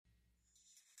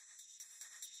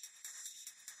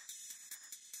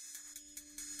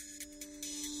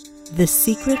The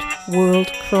Secret World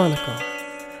Chronicle,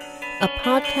 a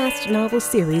podcast novel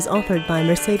series authored by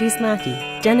Mercedes Lackey,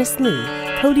 Dennis Lee,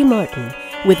 Cody Martin,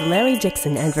 with Larry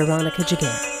Dixon and Veronica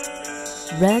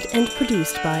Giguere. Read and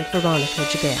produced by Veronica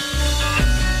Giguere.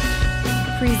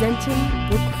 Presenting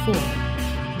Book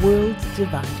 4, Worlds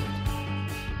Divided.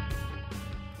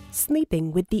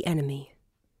 Sleeping with the Enemy.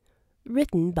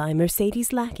 Written by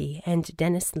Mercedes Lackey and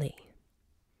Dennis Lee.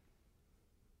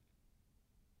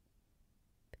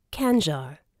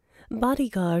 Khanjar,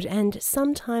 bodyguard and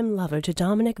sometime lover to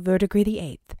Dominic Verdigris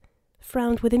VIII,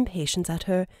 frowned with impatience at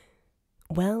her,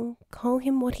 well, call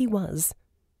him what he was,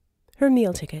 her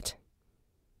meal ticket.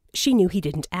 She knew he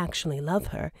didn't actually love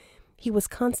her. He was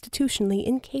constitutionally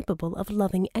incapable of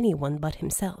loving anyone but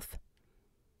himself.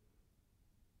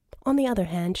 On the other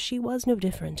hand, she was no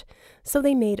different, so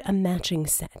they made a matching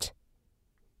set.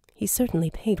 He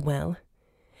certainly paid well,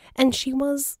 and she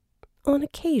was, on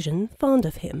occasion, fond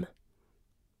of him.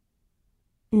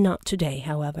 Not today,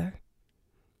 however.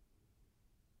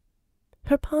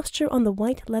 Her posture on the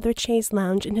white leather chaise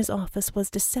lounge in his office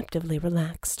was deceptively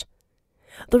relaxed.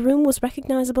 The room was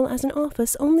recognizable as an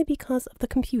office only because of the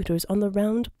computers on the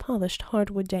round, polished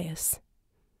hardwood dais.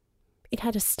 It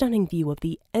had a stunning view of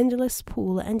the endless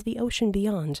pool and the ocean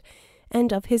beyond,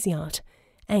 and of his yacht,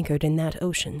 anchored in that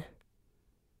ocean.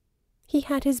 He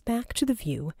had his back to the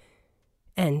view,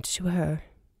 and to her.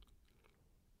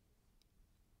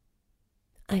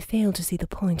 "I fail to see the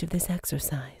point of this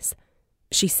exercise,"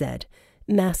 she said,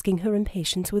 masking her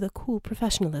impatience with a cool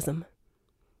professionalism.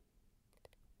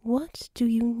 "What do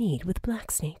you need with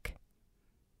Blacksnake?"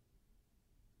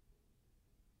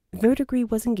 Verdigris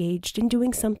was engaged in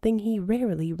doing something he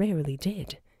rarely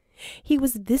did. He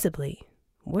was visibly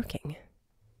working.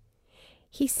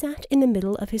 He sat in the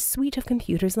middle of his suite of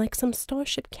computers like some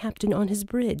starship captain on his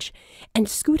bridge, and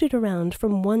scooted around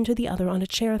from one to the other on a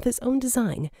chair of his own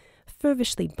design,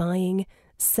 fervishly buying,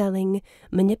 selling,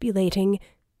 manipulating.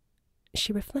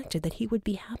 She reflected that he would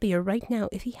be happier right now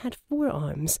if he had 4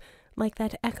 arms, like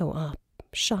that echo-op,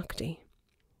 Shakti.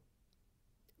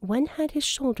 When had his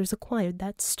shoulders acquired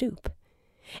that stoop?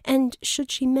 And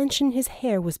should she mention his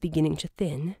hair was beginning to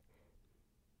thin?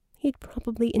 He'd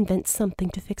probably invent something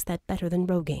to fix that better than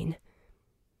Rogaine.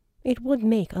 It would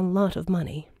make a lot of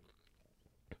money.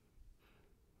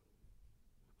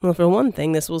 "Well, for one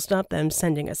thing, this will stop them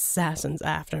sending assassins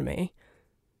after me,"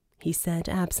 he said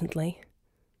absently.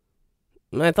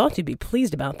 "I thought you'd be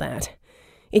pleased about that.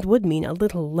 It would mean a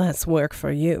little less work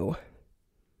for you."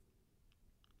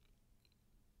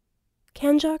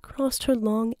 Khanjar crossed her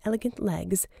long, elegant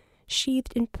legs,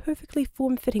 sheathed in perfectly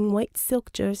form-fitting white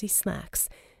silk jersey slacks,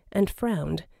 and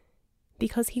frowned,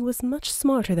 because he was much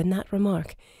smarter than that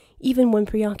remark, even when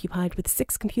preoccupied with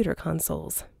 6 computer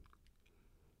consoles.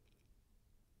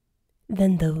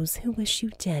 "Then those who wish you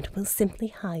dead will simply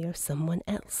hire someone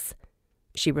else,"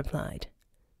 she replied.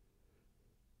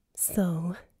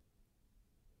 "So..."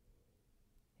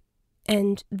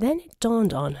 And then it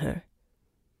dawned on her.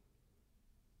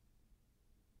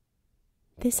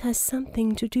 "This has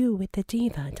something to do with the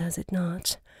diva, does it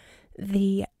not?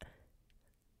 The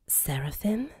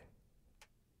Seraphym?"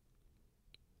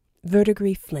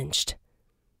 Verdigris flinched.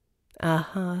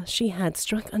 Aha, she had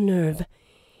struck a nerve.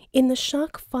 In the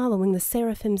shock following the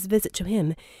Seraphim's visit to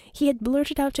him, he had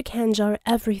blurted out to Khanjar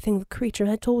everything the creature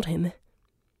had told him.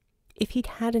 If he'd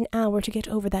had an hour to get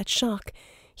over that shock,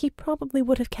 he probably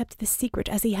would have kept the secret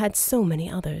as he had so many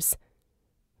others.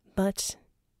 But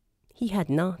he had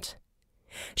not.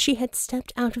 She had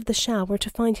stepped out of the shower to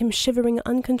find him shivering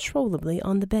uncontrollably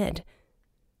on the bed.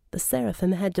 The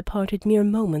Seraphym had departed mere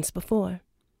moments before.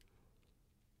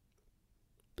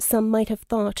 Some might have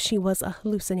thought she was a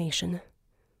hallucination.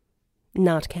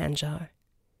 Not Khanjar.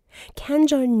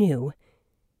 Khanjar knew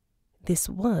this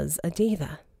was a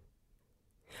diva.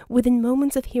 Within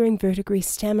moments of hearing Verdigris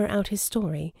stammer out his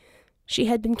story, she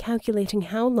had been calculating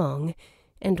how long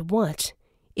and what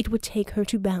it would take her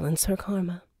to balance her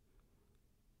karma.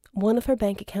 One of her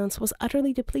bank accounts was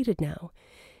utterly depleted now,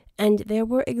 and there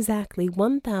were exactly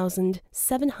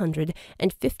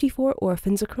 1,754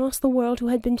 orphans across the world who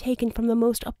had been taken from the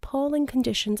most appalling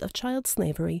conditions of child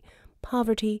slavery,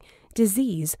 poverty,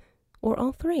 disease, or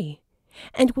all 3,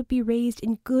 and would be raised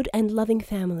in good and loving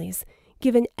families,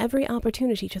 given every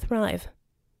opportunity to thrive.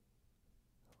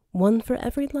 One for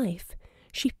every life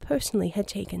she personally had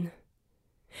taken.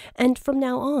 And from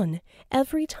now on,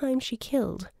 every time she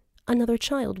killed, another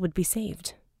child would be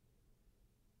saved.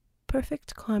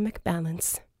 Perfect karmic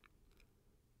balance.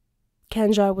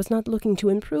 Khanjar was not looking to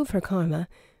improve her karma.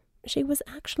 She was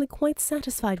actually quite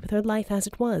satisfied with her life as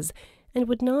it was, and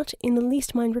would not in the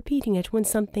least mind repeating it when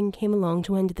something came along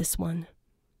to end this one.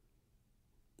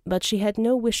 But she had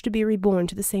no wish to be reborn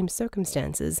to the same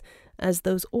circumstances as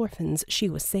those orphans she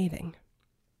was saving.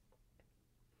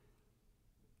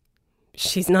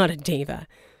 She's not a diva.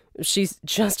 She's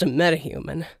just a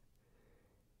metahuman.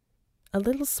 A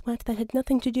little sweat that had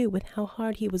nothing to do with how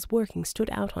hard he was working stood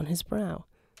out on his brow.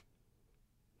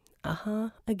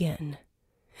 Aha, again.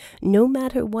 No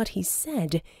matter what he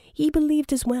said, he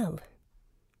believed as well.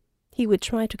 He would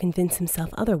try to convince himself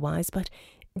otherwise, but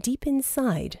deep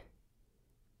inside,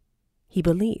 he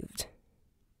believed.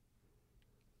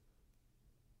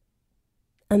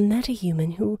 A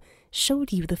metahuman who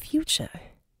showed you the future.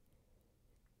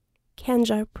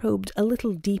 Khanjar probed a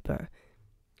little deeper,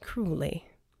 cruelly.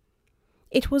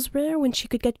 It was rare when she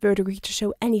could get Verdigris to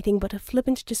show anything but a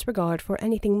flippant disregard for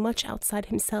anything much outside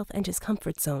himself and his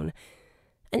comfort zone,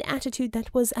 an attitude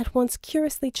that was at once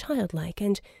curiously childlike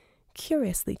and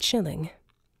curiously chilling.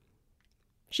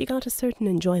 She got a certain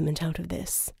enjoyment out of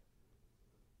this.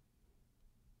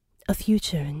 A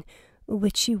future in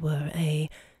which you were a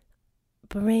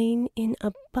brain in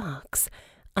a box,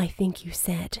 I think you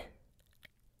said.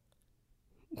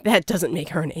 That doesn't make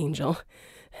her an angel.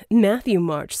 Matthew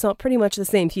March saw pretty much the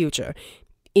same future.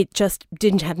 It just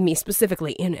didn't have me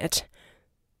specifically in it.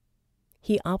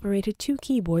 He operated 2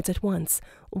 keyboards at once,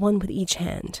 one with each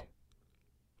hand.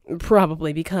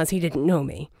 Probably because he didn't know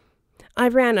me. I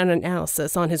ran an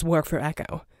analysis on his work for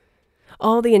Echo.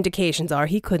 All the indications are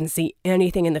he couldn't see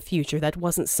anything in the future that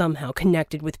wasn't somehow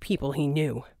connected with people he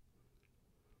knew.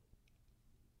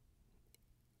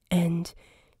 And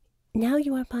now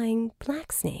you are buying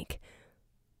Blacksnake.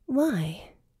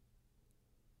 Why?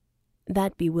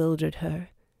 That bewildered her.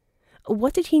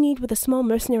 What did he need with a small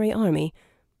mercenary army?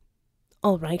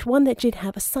 All right, one that did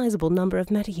have a sizable number of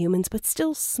metahumans, but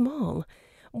still small,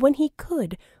 when he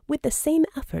could, with the same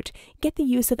effort, get the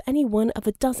use of any one of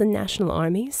a dozen national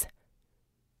armies.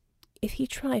 If he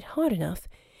tried hard enough,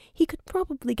 he could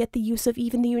probably get the use of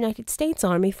even the United States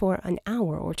Army for an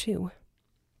hour or 2.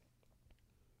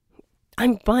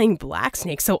 I'm buying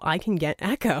Blacksnake so I can get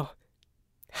Echo.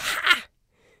 Ha!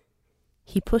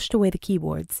 He pushed away the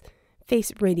keyboards,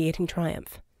 face radiating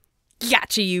triumph.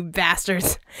 Gotcha, you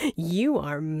bastards! You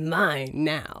are mine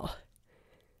now.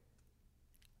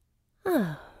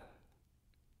 Ah.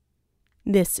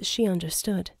 This she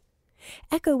understood.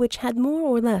 Echo, which had more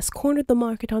or less cornered the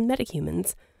market on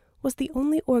metahumans, was the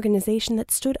only organization that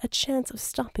stood a chance of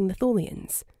stopping the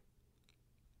Thulians.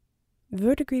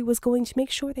 Verdigris was going to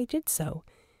make sure they did so,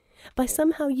 by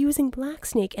somehow using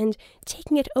Blacksnake and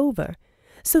taking it over,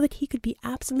 so that he could be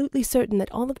absolutely certain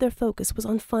that all of their focus was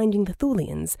on finding the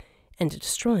Thulians and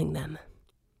destroying them.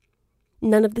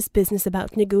 None of this business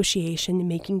about negotiation,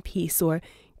 making peace, or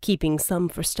keeping some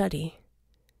for study.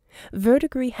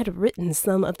 Verdigris had written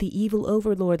some of the evil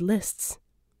overlord lists.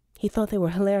 He thought they were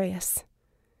hilarious.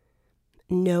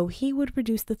 No, he would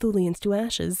reduce the Thulians to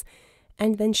ashes,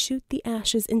 and then shoot the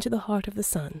ashes into the heart of the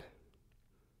sun.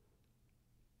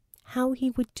 How he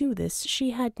would do this,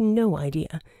 she had no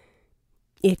idea.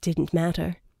 It didn't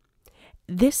matter.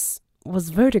 This was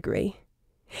Verdigris.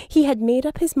 He had made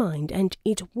up his mind, and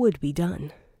it would be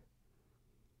done.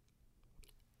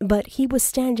 But he was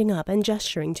standing up and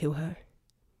gesturing to her.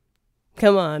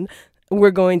 Come on,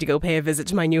 we're going to go pay a visit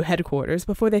to my new headquarters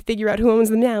before they figure out who owns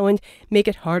them now and make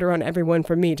it harder on everyone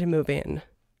for me to move in.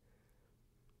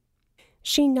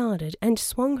 She nodded and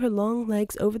swung her long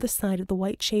legs over the side of the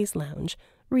white chaise lounge,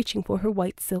 reaching for her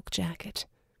white silk jacket.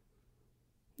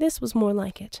 This was more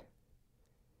like it.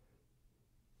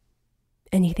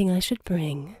 Anything I should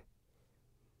bring?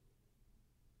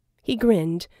 He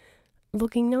grinned,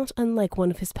 looking not unlike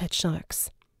one of his pet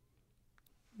sharks.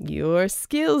 Your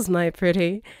skills, my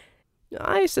pretty.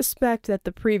 I suspect that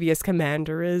the previous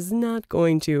commander is not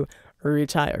going to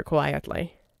retire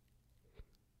quietly.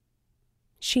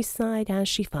 She sighed as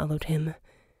she followed him.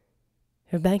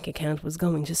 Her bank account was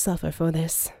going to suffer for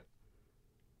this.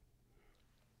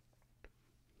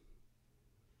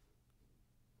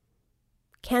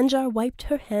 Khanjar wiped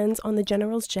her hands on the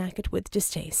general's jacket with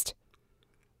distaste.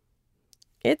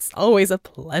 It's always a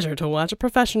pleasure to watch a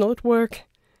professional at work,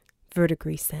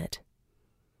 Verdigris said.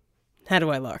 How do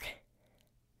I look?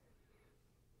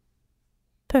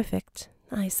 Perfect,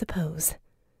 I suppose,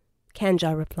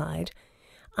 Khanjar replied,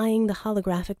 eyeing the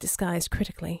holographic disguise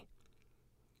critically.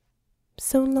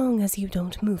 So long as you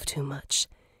don't move too much.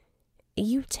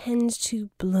 You tend to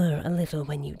blur a little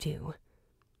when you do.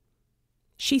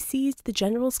 She seized the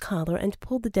general's collar and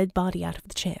pulled the dead body out of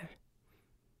the chair.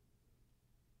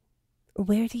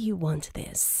 Where do you want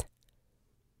this?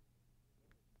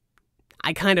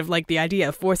 I kind of like the idea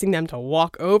of forcing them to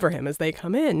walk over him as they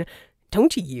come in.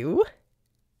 Don't you?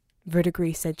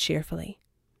 Verdigris said cheerfully.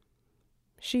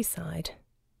 She sighed.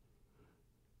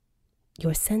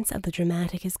 Your sense of the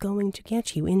dramatic is going to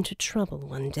get you into trouble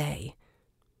one day.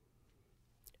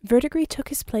 Verdigris took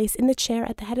his place in the chair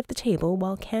at the head of the table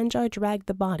while Khanjar dragged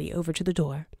the body over to the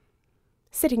door.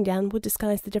 Sitting down would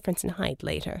disguise the difference in height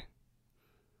later.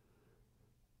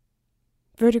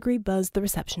 Verdigris buzzed the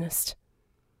receptionist.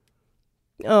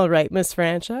 All right, Miss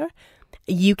Khanjar,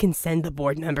 you can send the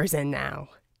board members in now.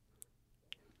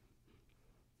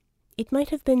 It might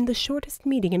have been the shortest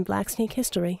meeting in Blacksnake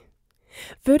history.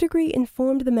 Verdigris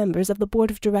informed the members of the board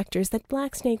of directors that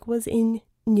Blacksnake was in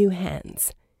new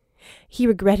hands. He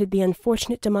regretted the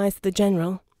unfortunate demise of the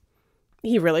general.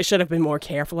 He really should have been more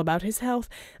careful about his health.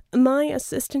 My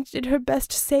assistant did her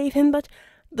best to save him, but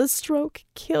the stroke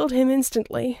killed him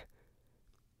instantly.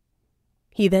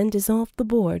 He then dissolved the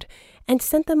board and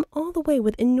sent them all the way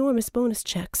with enormous bonus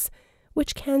checks,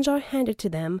 which Khanjar handed to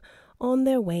them on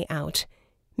their way out,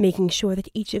 making sure that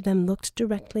each of them looked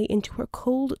directly into her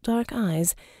cold, dark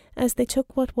eyes as they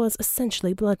took what was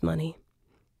essentially blood money.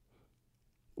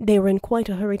 They were in quite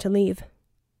a hurry to leave.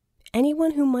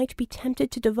 Anyone who might be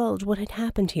tempted to divulge what had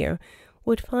happened here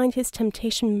would find his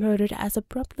temptation murdered as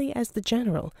abruptly as the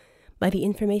general by the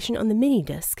information on the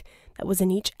mini-disc that was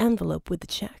in each envelope with the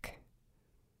check.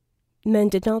 Men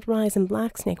did not rise in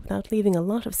Blacksnake without leaving a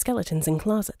lot of skeletons in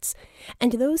closets,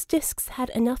 and those discs had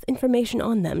enough information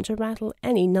on them to rattle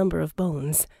any number of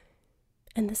bones.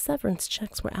 And the severance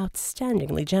checks were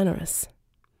outstandingly generous.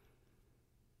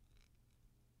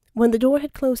 When the door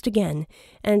had closed again,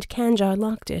 and Khanjar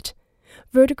locked it,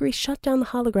 Verdigris shut down the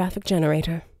holographic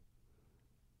generator.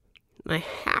 I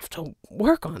have to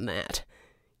work on that,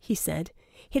 he said,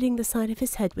 hitting the side of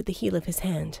his head with the heel of his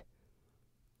hand.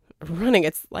 Running,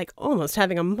 it's like almost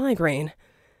having a migraine.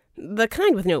 The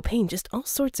kind with no pain, just all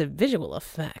sorts of visual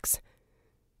effects.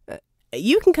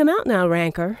 You can come out now,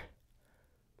 Ranker.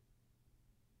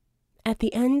 At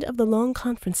the end of the long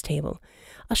conference table,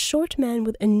 a short man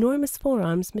with enormous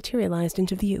forearms materialized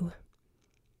into view.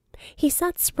 He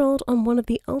sat sprawled on one of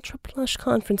the ultra-plush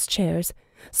conference chairs,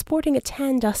 sporting a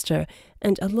tan duster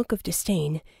and a look of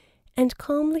disdain, and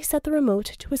calmly set the remote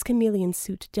to his chameleon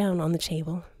suit down on the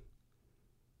table.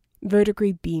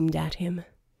 Verdigris beamed at him.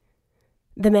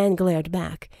 The man glared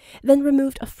back, then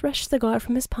removed a fresh cigar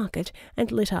from his pocket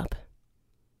and lit up.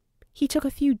 He took a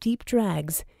few deep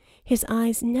drags, his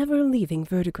eyes never leaving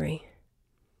Verdigris.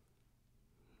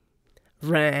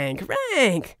 Rank!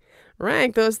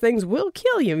 Rank, those things will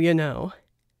kill you, you know.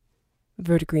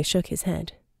 Verdigris shook his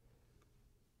head.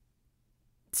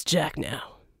 It's Jack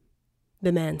now,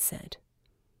 the man said.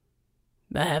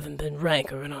 I haven't been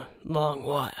Ranker in a long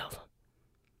while.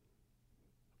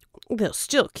 They'll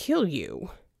still kill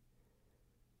you.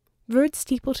 Verd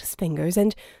steepled his fingers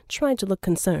and tried to look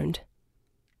concerned.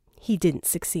 He didn't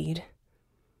succeed.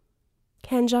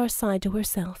 Khanjar sighed to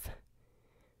herself.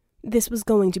 This was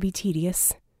going to be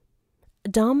tedious.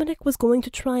 Dominic was going to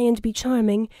try and be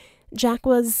charming. Jack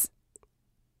was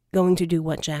going to do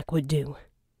what Jack would do.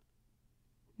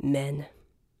 Men.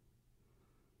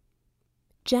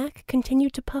 Jack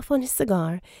continued to puff on his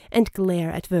cigar and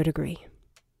glare at Verdigris.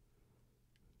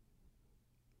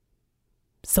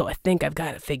 So I think I've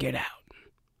got it figured out,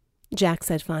 Jack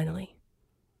said finally.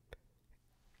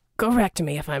 Correct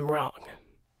me if I'm wrong.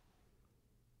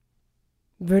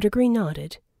 Verdigris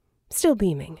nodded, still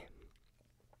beaming.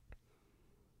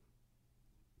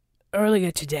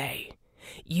 Earlier today,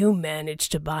 you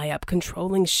managed to buy up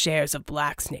controlling shares of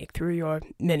Blacksnake through your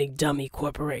many dummy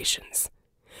corporations.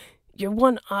 Your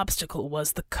one obstacle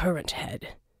was the current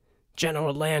head,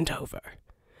 General Landover,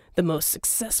 the most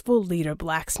successful leader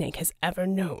Blacksnake has ever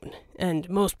known, and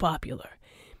most popular,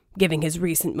 giving his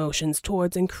recent motions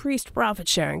towards increased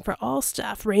profit-sharing for all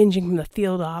staff ranging from the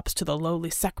field ops to the lowly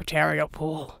secretarial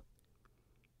pool.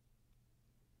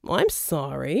 I'm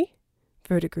sorry,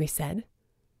 Verdigris said.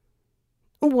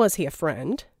 Was he a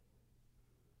friend?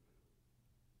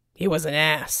 He was an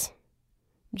ass,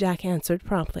 Jack answered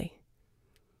promptly.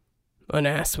 An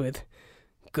ass with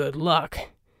good luck,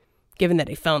 given that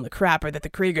he found the crapper that the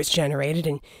Kriegers generated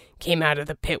and came out of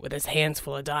the pit with his hands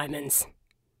full of diamonds.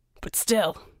 But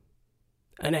still,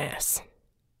 an ass.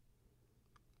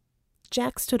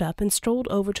 Jack stood up and strolled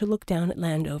over to look down at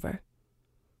Landover.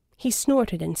 He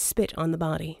snorted and spit on the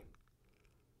body.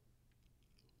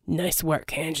 Nice work,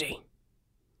 Khanjar.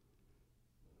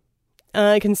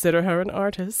 I consider her an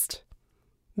artist,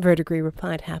 Verdigris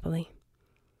replied happily.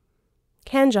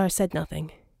 Khanjar said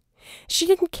nothing. She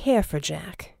didn't care for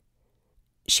Jack.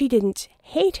 She didn't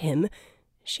hate him.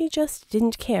 She just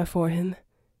didn't care for him.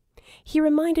 He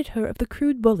reminded her of the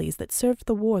crude bullies that served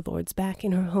the warlords back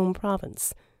in her home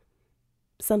province.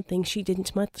 Something she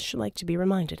didn't much like to be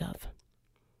reminded of.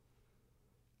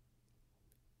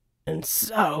 And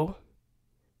so,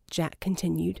 Jack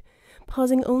continued,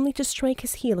 pausing only to strike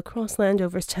his heel across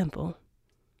Landover's temple.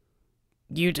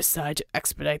 You decide to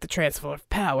expedite the transfer of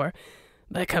power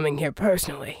by coming here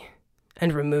personally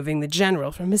and removing the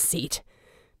general from his seat,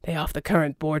 pay off the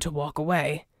current board to walk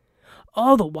away,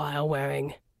 all the while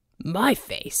wearing my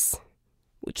face,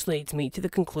 which leads me to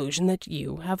the conclusion that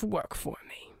you have work for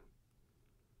me.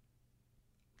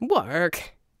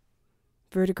 Work?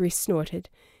 Verdigris snorted,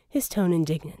 his tone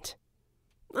indignant.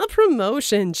 A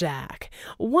promotion, Jack.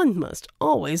 One must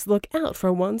always look out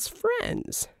for one's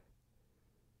friends.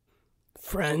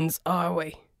 Friends, are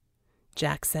we?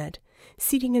 Jack said,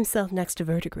 seating himself next to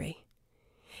Verdigris.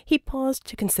 He paused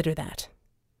to consider that.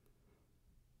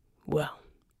 Well,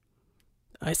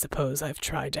 I suppose I've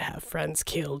tried to have friends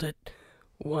killed at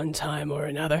one time or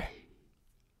another.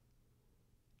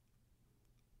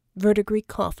 Verdigris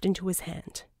coughed into his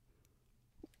hand.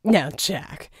 Now,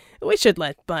 Jack, we should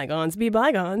let bygones be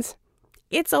bygones.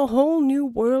 It's a whole new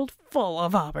world full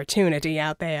of opportunity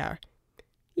out there.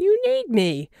 You need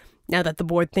me, now that the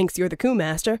board thinks you're the coup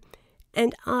master,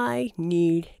 and I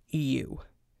need you.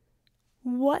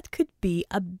 What could be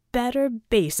a better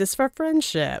basis for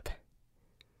friendship?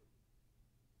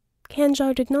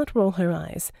 Khanjar did not roll her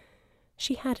eyes.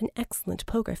 She had an excellent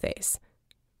poker face.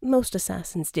 Most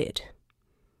assassins did.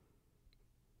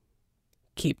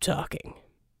 Keep talking,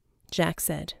 Jack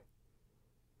said.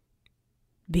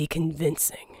 Be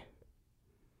convincing.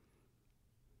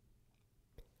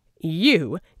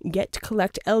 You get to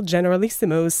collect El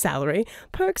Generalissimo's salary,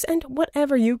 perks, and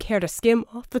whatever you care to skim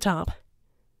off the top.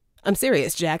 I'm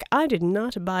serious, Jack. I did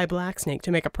not buy Blacksnake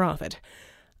to make a profit.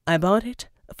 I bought it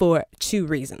for 2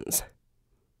 reasons.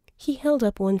 He held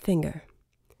up one finger.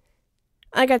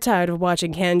 I got tired of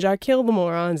watching Khanjar kill the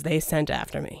morons they sent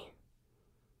after me.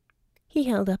 He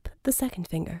held up the second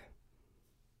finger.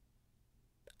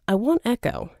 I want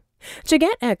Echo. To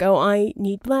get Echo, I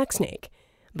need Blacksnake.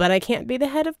 But I can't be the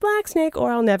head of Blacksnake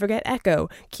or I'll never get Echo.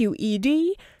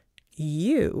 QED,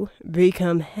 you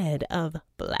become head of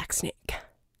Blacksnake.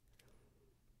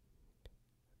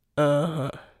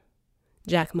 Uh-huh,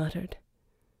 Jack muttered.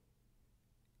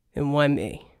 And why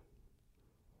me?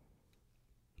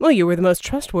 Well, you were the most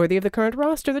trustworthy of the current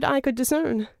roster that I could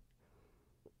discern.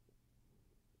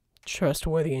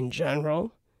 Trustworthy in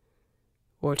general?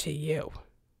 Or to you?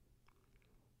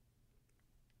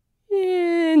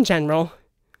 In general,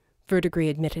 Verdigris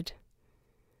admitted.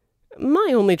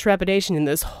 My only trepidation in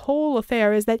this whole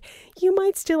affair is that you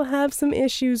might still have some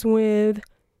issues with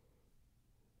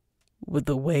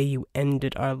the way you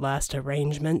ended our last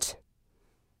arrangement,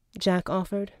 Jack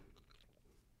offered.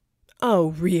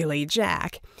 Oh, really,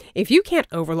 Jack? If you can't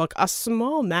overlook a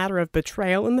small matter of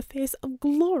betrayal in the face of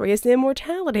glorious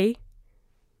immortality.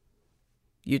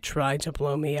 You tried to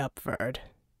blow me up, Verd.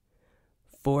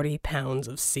 40 pounds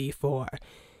of C4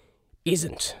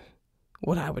 isn't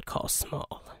what I would call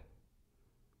small.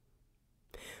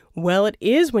 Well, it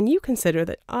is when you consider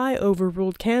that I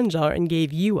overruled Khanjar and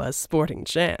gave you a sporting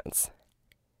chance.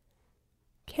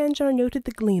 Khanjar noted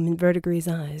the gleam in Verdigris'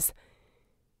 eyes.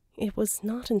 It was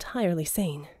not entirely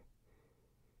sane.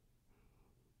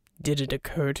 Did it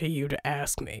occur to you to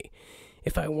ask me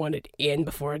if I wanted in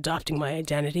before adopting my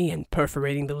identity and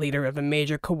perforating the leader of a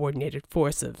major coordinated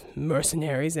force of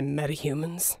mercenaries and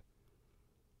metahumans?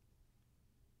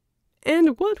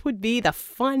 And what would be the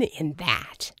fun in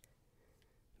that?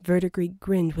 Verdigris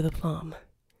grinned with aplomb.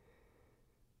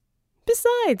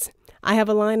 Besides, I have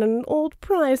a line on an old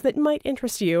prize that might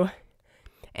interest you.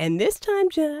 And this time,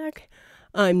 Jack,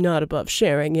 I'm not above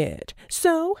sharing it.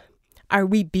 So, are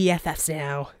we BFFs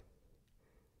now?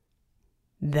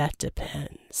 That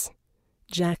depends,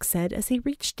 Jack said as he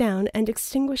reached down and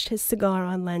extinguished his cigar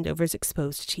on Landover's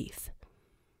exposed teeth.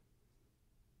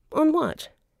 On what?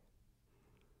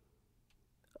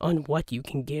 On what you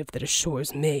can give that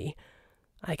assures me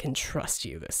I can trust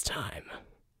you this time.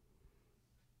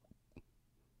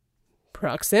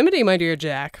 Proximity, my dear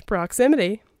Jack,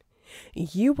 proximity.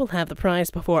 You will have the prize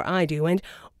before I do, and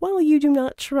while you do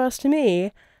not trust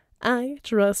me, I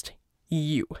trust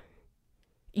you.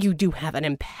 You do have an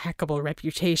impeccable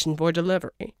reputation for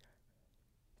delivery.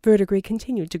 Verdigris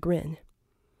continued to grin.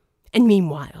 And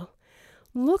meanwhile,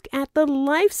 look at the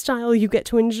lifestyle you get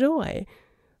to enjoy.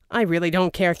 I really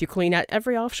don't care if you clean out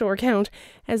every offshore account,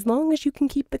 as long as you can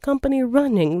keep the company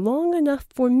running long enough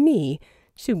for me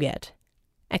to get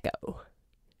Echo.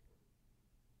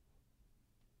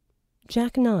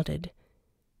 Jack nodded,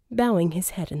 bowing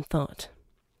his head in thought.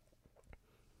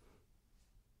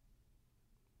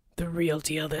 The real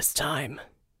deal this time?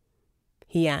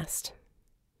 He asked.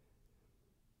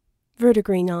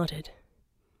 Verdigris nodded.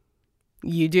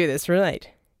 You do this right.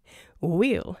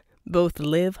 We'll both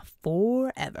live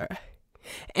forever.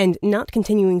 And not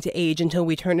continuing to age until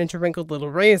we turn into wrinkled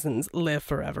little raisins live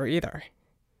forever either.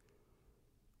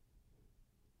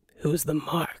 Who's the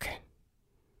mark?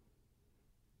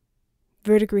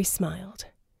 Verdigris smiled.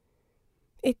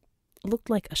 It looked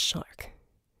like a shark.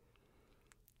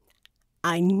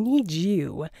 I need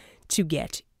you to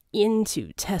get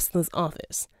into Tesla's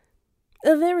office.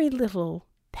 A very little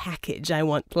package I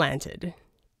want planted.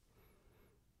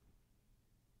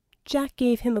 Jack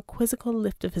gave him a quizzical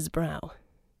lift of his brow.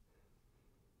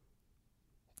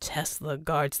 Tesla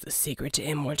guards the secret to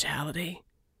immortality.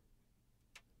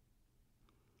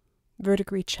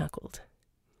 Verdigris chuckled.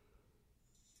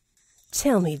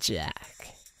 Tell me,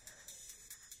 Jack,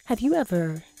 have you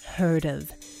ever heard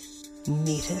of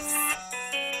Metis?